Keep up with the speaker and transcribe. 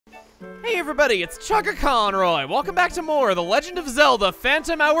Hey everybody, it's Chugga Conroy. Welcome back to more The Legend of Zelda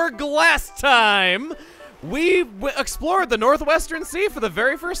Phantom Hourglass time. We explored the Northwestern Sea for the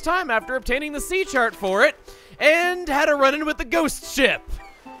very first time after obtaining the sea chart for it, and had a run-in with the ghost ship.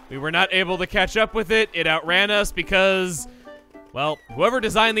 We were not able to catch up with it. It outran us because, well, whoever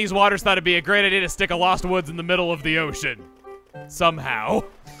designed these waters thought it'd be a great idea to stick a Lost Woods in the middle of the ocean. Somehow.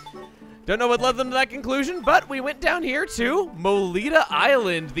 Don't know what led them to that conclusion, but we went down here to Molita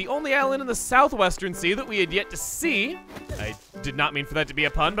Island, the only island in the southwestern sea that we had yet to see. I did not mean for that to be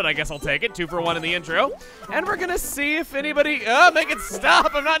a pun, but I guess I'll take it. 2 for 1 in the intro. And we're gonna see if anybody, make it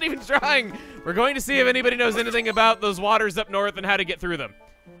stop, I'm not even trying. We're going to see if anybody knows anything about those waters up north and how to get through them.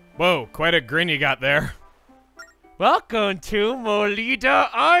 Whoa, quite a grin you got there. Welcome to Molita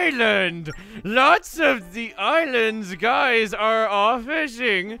Island. Lots of the island's guys are off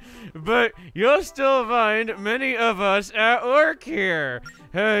fishing, but you'll still find many of us at work here.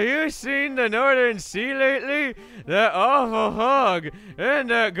 Have you seen the Northern Sea lately? That awful hog and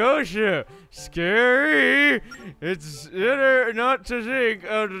that ghost ship. Scary. It's better not to think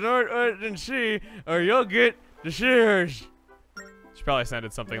of the Northwestern Sea or you'll get the shivers. She probably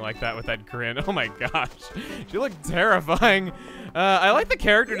sounded something like that with that grin. Oh my gosh. She looked terrifying. I like the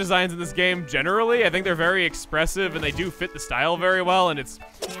character designs in this game generally. I think they're very expressive and they do fit the style very well. And it's,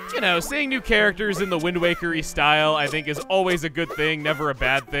 you know, seeing new characters in the Wind Waker-y style I think is always a good thing, never a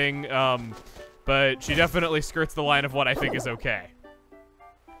bad thing. But she definitely skirts the line of what I think is okay.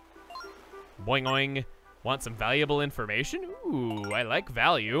 Boing oing. Want some valuable information? Ooh, I like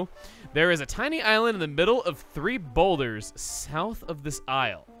value. There is a tiny island in the middle of 3 boulders south of this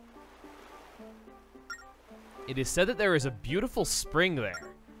isle. It is said that there is a beautiful spring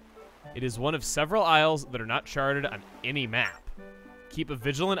there. It is one of several isles that are not charted on any map. Keep a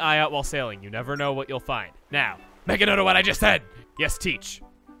vigilant eye out while sailing. You never know what you'll find. Now, make a note of what I just said. Yes, teach.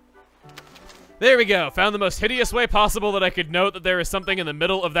 There we go. Found the most hideous way possible that I could note that there is something in the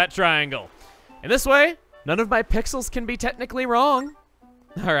middle of that triangle. And this way, none of my pixels can be technically wrong.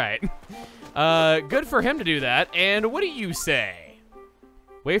 All right. Good for him to do that. And what do you say?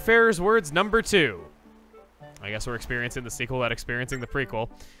 Wayfarer's words number 2. I guess we're experiencing the sequel without experiencing the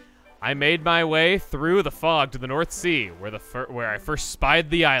prequel. I made my way through the fog to the North Sea, where I first spied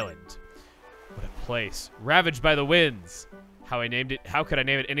the island. What a place, ravaged by the winds. How could I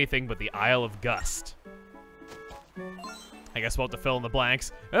name it anything but the Isle of Gust? I guess we'll have to fill in the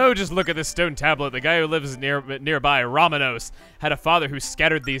blanks. Oh, just look at this stone tablet. The guy who lives nearby, Romanos, had a father who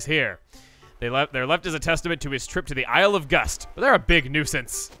scattered these here. They're left as a testament to his trip to the Isle of Gust, but they're a big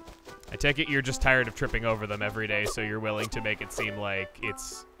nuisance. I take it you're just tired of tripping over them every day, so you're willing to make it seem like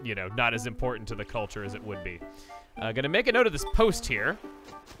it's, you know, not as important to the culture as it would be. Gonna make a note of this post here.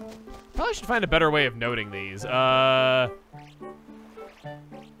 Probably should find a better way of noting these.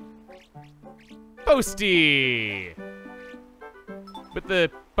 Posty! With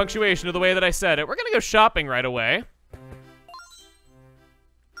the punctuation of the way that I said it. We're gonna go shopping right away.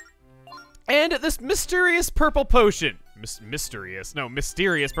 And this mysterious purple potion. Mysterious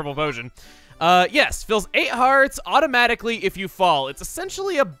purple potion. Yes, fills 8 hearts automatically if you fall. It's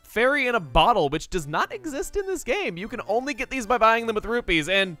essentially a fairy in a bottle, which does not exist in this game. You can only get these by buying them with rupees,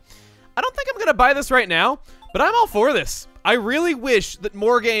 and I don't think I'm gonna buy this right now, but I'm all for this. I really wish that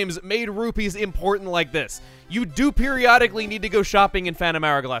more games made rupees important like this. You do periodically need to go shopping in Phantom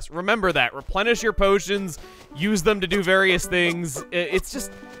Hourglass. Remember that. Replenish your potions, use them to do various things.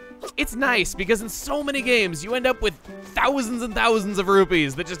 It's nice because in so many games you end up with thousands and thousands of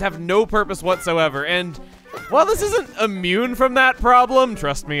rupees that just have no purpose whatsoever. And while this isn't immune from that problem,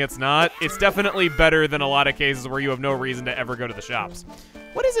 trust me, it's not. It's definitely better than a lot of cases where you have no reason to ever go to the shops.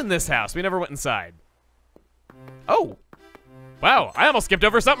 What is in this house? We never went inside. Oh. Wow, I almost skipped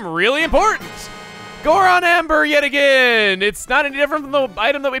over something really important. Goron Amber yet again. It's not any different from the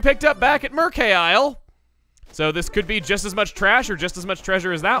item that we picked up back at Merkay Isle. So this could be just as much trash or just as much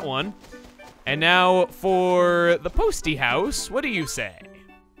treasure as that one. And now for the Posty house, what do you say?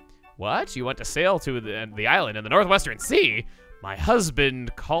 What? You want to sail to the island in the Northwestern Sea? My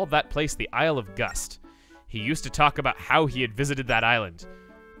husband called that place the Isle of Gust. He used to talk about how he had visited that island.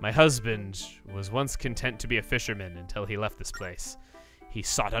 My husband was once content to be a fisherman until he left this place. He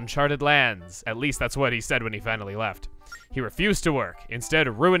sought uncharted lands. At least that's what he said when he finally left. He refused to work, instead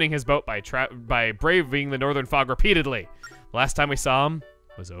ruining his boat by braving the northern fog repeatedly. The last time we saw him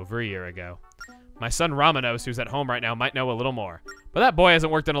was over a year ago. My son Romanos, who's at home right now, might know a little more. But that boy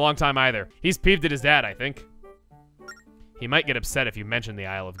hasn't worked in a long time either. He's peeved at his dad, I think. He might get upset if you mention the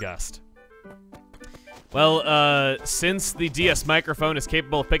Isle of Gust. Well, since the DS microphone is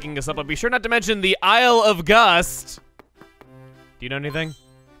capable of picking us up, I'll be sure not to mention the Isle of Gust. Do you know anything?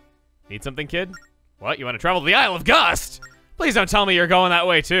 Need something, kid? What, you want to travel to the Isle of Gust? Please don't tell me you're going that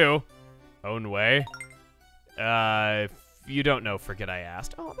way, too. Own way? If you don't know, forget I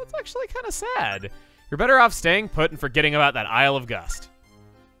asked. Oh, that's actually kind of sad. You're better off staying put and forgetting about that Isle of Gust.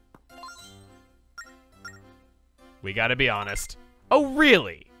 We gotta be honest. Oh,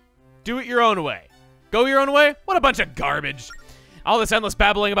 really? Do it your own way. Go your own way? What a bunch of garbage. All this endless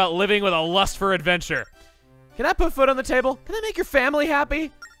babbling about living with a lust for adventure. Can I put food on the table? Can I make your family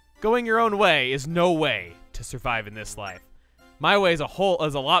happy? Going your own way is no way to survive in this life. My way as a whole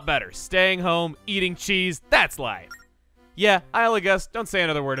is a lot better. Staying home, eating cheese, that's life. Yeah, Isle of Gust, don't say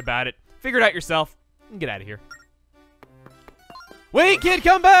another word about it. Figure it out yourself and get out of here. Wait, kid,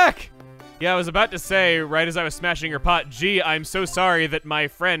 come back! Yeah, I was about to say, right as I was smashing your pot, gee, I'm so sorry that my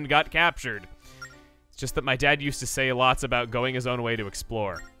friend got captured. It's just that my dad used to say lots about going his own way to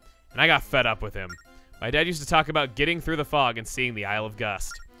explore. And I got fed up with him. My dad used to talk about getting through the fog and seeing the Isle of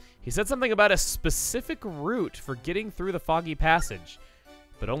Gust. He said something about a specific route for getting through the foggy passage,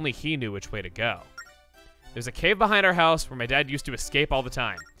 but only he knew which way to go. There's a cave behind our house where my dad used to escape all the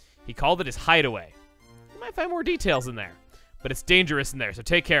time. He called it his hideaway. You might find more details in there, but it's dangerous in there, so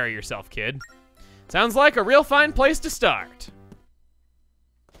take care of yourself, kid. Sounds like a real fine place to start.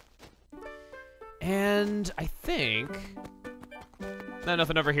 And I think... No,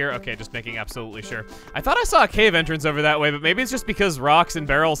 nothing over here. Okay, just making absolutely sure. I thought I saw a cave entrance over that way, but maybe it's just because rocks and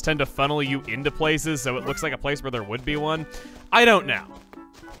barrels tend to funnel you into places, so it looks like a place where there would be one. I don't know.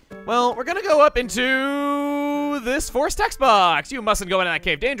 Well, we're gonna go up into this forest text box. You mustn't go into that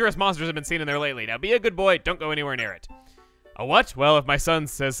cave. Dangerous monsters have been seen in there lately. Now be a good boy. Don't go anywhere near it. A what? Well, if my son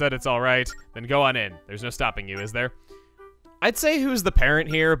has said it's all right, then go on in. There's no stopping you, is there? I'd say who's the parent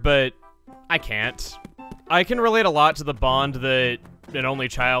here, but I can't. I can relate a lot to the bond that an only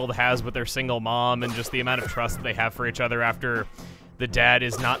child has with their single mom and just the amount of trust that they have for each other after the dad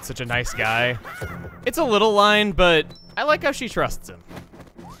is not such a nice guy. It's a little line, but I like how she trusts him.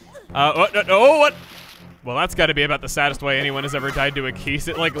 What? Well, that's got to be about the saddest way anyone has ever died to a geese.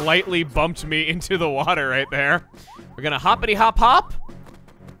 It, like, lightly bumped me into the water right there. We're gonna hoppity hop hop,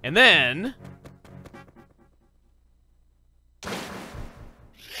 and then...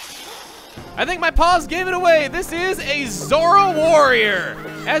 I think my paws gave it away. This is a Zora warrior.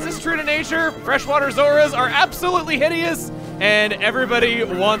 As is true to nature, freshwater Zoras are absolutely hideous, and everybody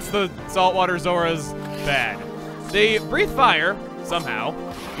wants the saltwater Zoras bad. They breathe fire, somehow.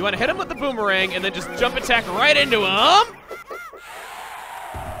 You want to hit them with the boomerang and then just jump attack right into them.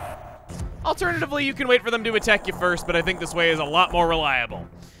 Alternatively, you can wait for them to attack you first, but I think this way is a lot more reliable.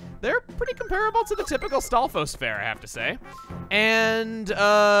 They're pretty comparable to the typical Stalfos fare, I have to say. And,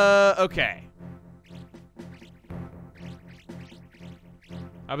 okay.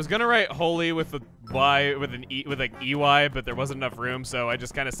 I was gonna write holy with a Y, with an E, with an EY, but there wasn't enough room, so I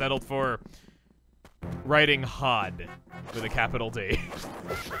just kind of settled for writing Hod with a capital D.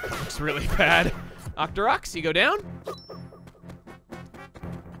 Looks really bad. Octorox, you go down.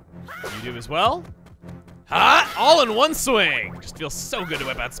 You do as well. Ha! All in one swing! Just feels so good to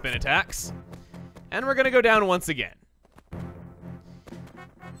whip out spin attacks. And we're gonna go down once again.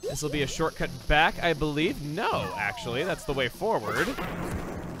 This will be a shortcut back, I believe. No, actually, that's the way forward.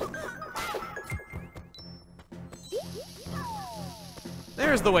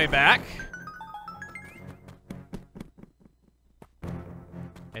 There's the way back.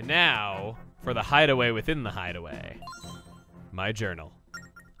 And now, for the hideaway within the hideaway. My journal.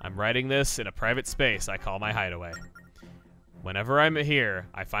 I'm writing this in a private space I call my hideaway. Whenever I'm here,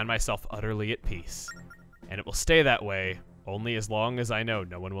 I find myself utterly at peace. And it will stay that way only as long as I know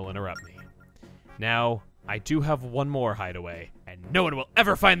no one will interrupt me. Now, I do have one more hideaway, and no one will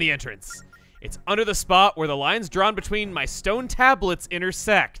ever find the entrance. It's under the spot where the lines drawn between my stone tablets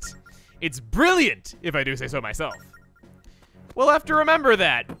intersect. It's brilliant, if I do say so myself. We'll have to remember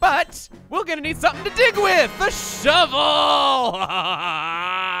that, but we're gonna need something to dig with! The shovel!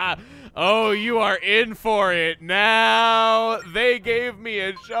 Oh, you are in for it. Now, they gave me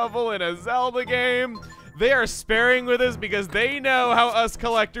a shovel in a Zelda game. They are sparing with us because they know how us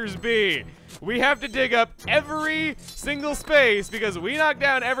collectors be. We have to dig up every single space because we knock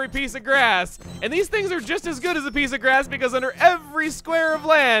down every piece of grass. And these things are just as good as a piece of grass because under every square of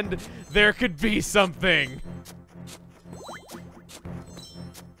land, there could be something.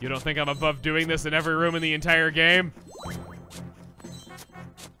 You don't think I'm above doing this in every room in the entire game?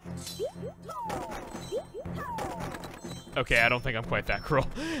 Okay, I don't think I'm quite that cruel.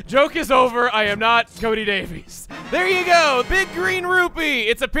 Joke is over. I am not Cody Davies. There you go, Big Green Rupee.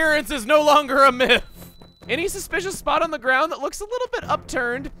 Its appearance is no longer a myth. Any suspicious spot on the ground that looks a little bit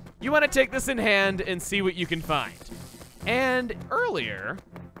upturned, you want to take this in hand and see what you can find. And earlier,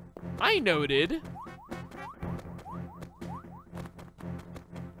 I noted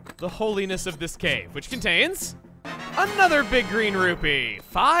the holiness of this cave, which contains another big green rupee.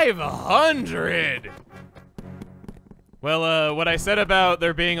 500! Well, what I said about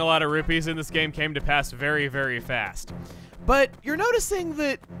there being a lot of rupees in this game came to pass very, very fast. But you're noticing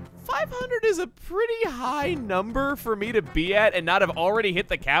that 500 is a pretty high number for me to be at and not have already hit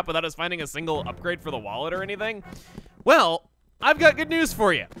the cap without us finding a single upgrade for the wallet or anything. Well, I've got good news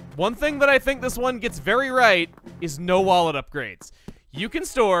for you. One thing that I think this one gets very right is no wallet upgrades. You can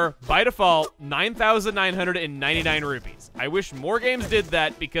store, by default, 9,999 rupees. I wish more games did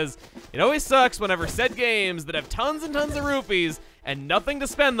that because it always sucks whenever said games that have tons and tons of rupees and nothing to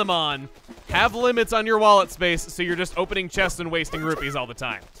spend them on have limits on your wallet space, so you're just opening chests and wasting rupees all the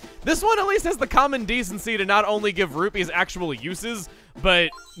time. This one at least has the common decency to not only give rupees actual uses, but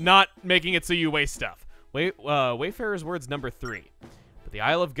not making it so you waste stuff. Wayfarer's Words number 3. But the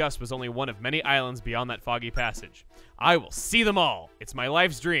Isle of Gust was only one of many islands beyond that foggy passage. I will see them all. It's my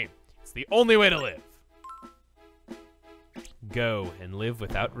life's dream. It's the only way to live. Go and live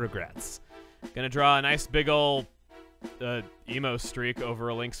without regrets. Gonna draw a nice big ol' emo streak over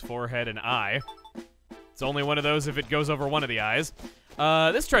a Link's forehead and eye. It's only one of those if it goes over one of the eyes.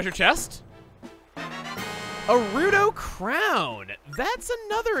 This treasure chest. A Rudo crown. That's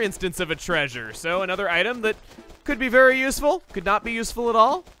another instance of a treasure. So another item that could be very useful, could not be useful at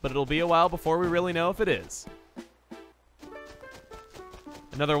all, but it'll be a while before we really know if it is.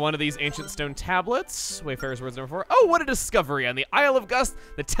 Another one of these ancient stone tablets. Wayfarer's Words number 4. Oh, what a discovery. On the Isle of Gust,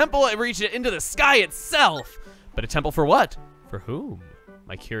 the temple reached into the sky itself. But a temple for what? For whom?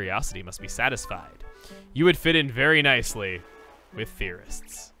 My curiosity must be satisfied. You would fit in very nicely with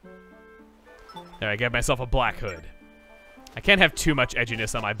theorists. There, I gave myself a black hood. I can't have too much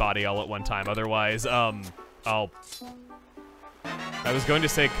edginess on my body all at one time, otherwise, I was going to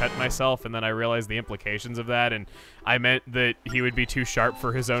say cut myself, and then I realized the implications of that, and I meant that he would be too sharp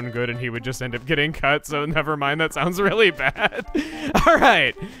for his own good, and he would just end up getting cut, so never mind, that sounds really bad. All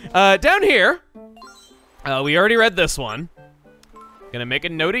right, down here, we already read this one. Gonna make a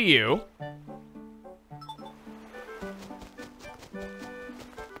note of you.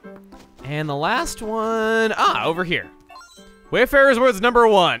 And the last one, over here. Wayfarer's Words number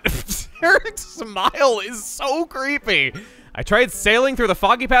 1. Eric's smile is so creepy. I tried sailing through the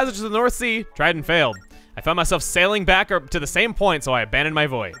foggy passage of the North Sea, tried and failed. I found myself sailing back to the same point, so I abandoned my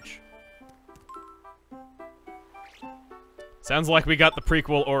voyage. Sounds like we got the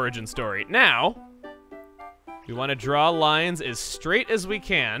prequel origin story. Now, we want to draw lines as straight as we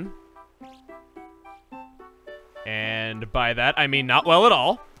can. And by that, I mean not well at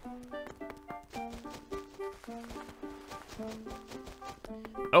all.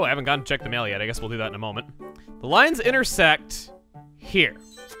 Oh, I haven't gone to check the mail yet. I guess we'll do that in a moment. The lines intersect here.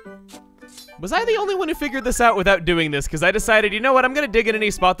 Was I the only one who figured this out without doing this? Because I decided, you know what, I'm going to dig in any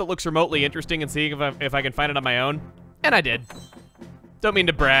spot that looks remotely interesting and see if I can find it on my own. And I did. Don't mean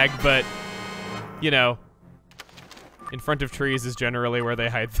to brag, but, you know, in front of trees is generally where they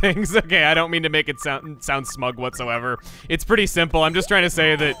hide things. Okay, I don't mean to make it sound smug whatsoever. It's pretty simple. I'm just trying to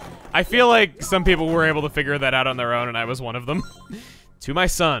say that I feel like some people were able to figure that out on their own, and I was one of them. To my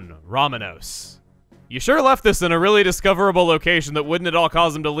son, Romanos. You sure left this in a really discoverable location that wouldn't at all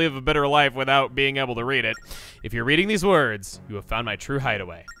cause him to live a better life without being able to read it. If you're reading these words, you have found my true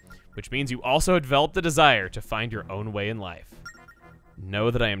hideaway, which means you also developed the desire to find your own way in life. Know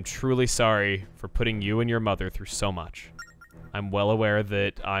that I am truly sorry for putting you and your mother through so much. I'm well aware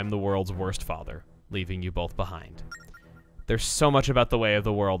that I'm the world's worst father, leaving you both behind. There's so much about the way of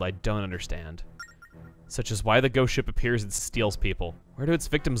the world I don't understand. Such as why the ghost ship appears and steals people. Where do its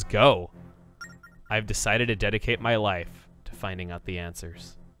victims go? I've decided to dedicate my life to finding out the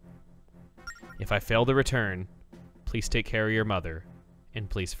answers. If I fail to return, please take care of your mother, and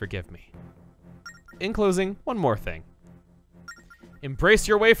please forgive me. In closing, one more thing. Embrace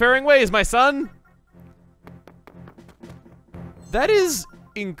your wayfaring ways, my son! That is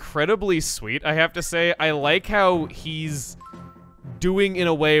incredibly sweet, I have to say. I like how he's doing in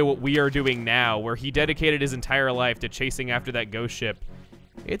a way what we are doing now, where he dedicated his entire life to chasing after that ghost ship.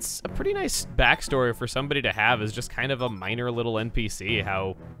 It's a pretty nice backstory for somebody to have as just kind of a minor little NPC,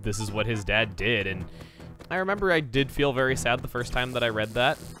 how this is what his dad did. And I remember I did feel very sad the first time that I read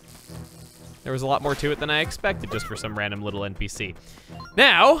that. There was a lot more to it than I expected just for some random little NPC.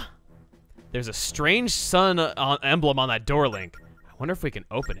 Now, there's a strange sun emblem on that door, Link. I wonder if we can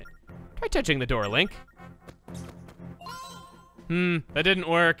open it. Try touching the door, Link. That didn't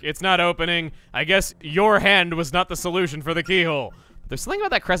work. It's not opening. I guess your hand was not the solution for the keyhole. But there's something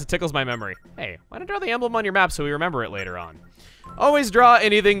about that crest that tickles my memory. Hey, why not draw the emblem on your map so we remember it later on? Always draw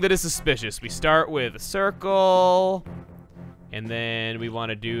anything that is suspicious. We start with a circle, and then we want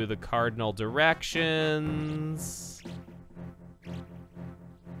to do the cardinal directions.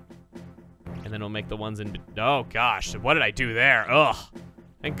 And then we'll make the ones in, oh gosh, what did I do there? Ugh.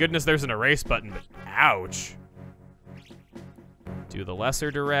 Thank goodness there's an erase button, but ouch. Do the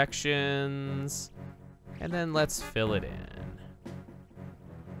lesser directions, and then let's fill it in.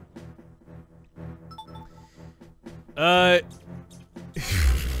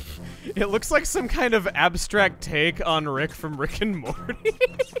 It looks like some kind of abstract take on Rick from Rick and Morty.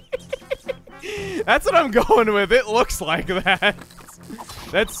 That's what I'm going with. It looks like that.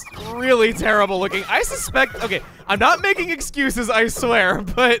 That's really terrible looking. I suspect, okay, I'm not making excuses, I swear,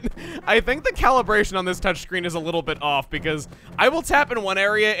 but I think the calibration on this touchscreen is a little bit off because I will tap in one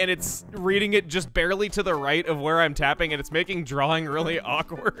area and it's reading it just barely to the right of where I'm tapping and it's making drawing really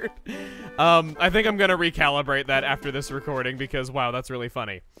awkward. I think I'm gonna recalibrate that after this recording because, wow, that's really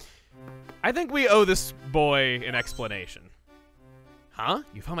funny. I think we owe this boy an explanation. Huh?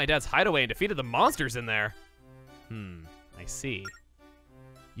 You found my dad's hideaway and defeated the monsters in there. I see.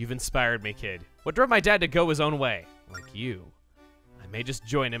 You've inspired me, kid. What drove my dad to go his own way? Like you. I may just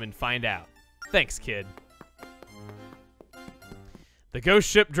join him and find out. Thanks, kid. The ghost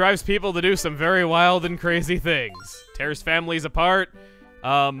ship drives people to do some very wild and crazy things. Tears families apart.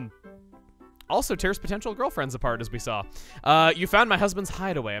 Also tears potential girlfriends apart, as we saw. You found my husband's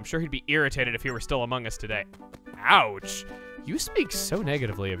hideaway. I'm sure he'd be irritated if he were still among us today. Ouch. You speak so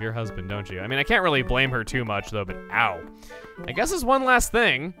negatively of your husband, don't you? I mean, I can't really blame her too much, though, but ow. I guess there's one last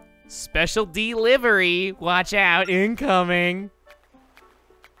thing. Special delivery. Watch out, incoming.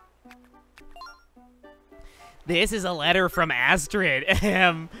 This is a letter from Astrid.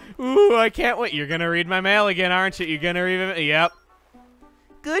 Ooh, I can't wait. You're gonna read my mail again, aren't you? You're gonna read it? Yep.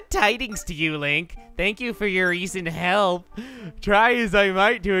 Good tidings to you, Link. Thank you for your recent help. Try as I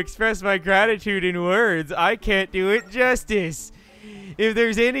might to express my gratitude in words, I can't do it justice. If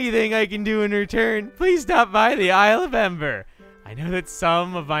there's anything I can do in return, please stop by the Isle of Ember. I know that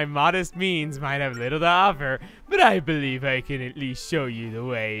some of my modest means might have little to offer, but I believe I can at least show you the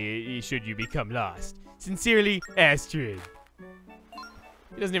way should you become lost. Sincerely, Astrid.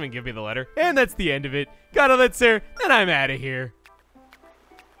 He doesn't even give me the letter. And that's the end of it. Got all that, sir, and I'm out of here.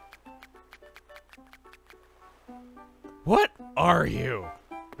 What are you?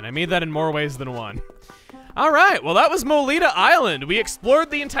 And I mean that in more ways than one. All right, well, that was Molita Island. We explored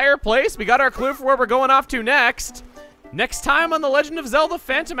the entire place. We got our clue for where we're going off to next. Next time on The Legend of Zelda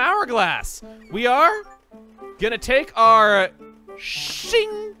Phantom Hourglass, we are gonna take our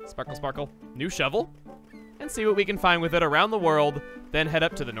shing, sparkle, sparkle, new shovel and see what we can find with it around the world, then head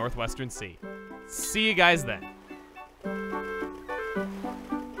up to the Northwestern Sea. See you guys then.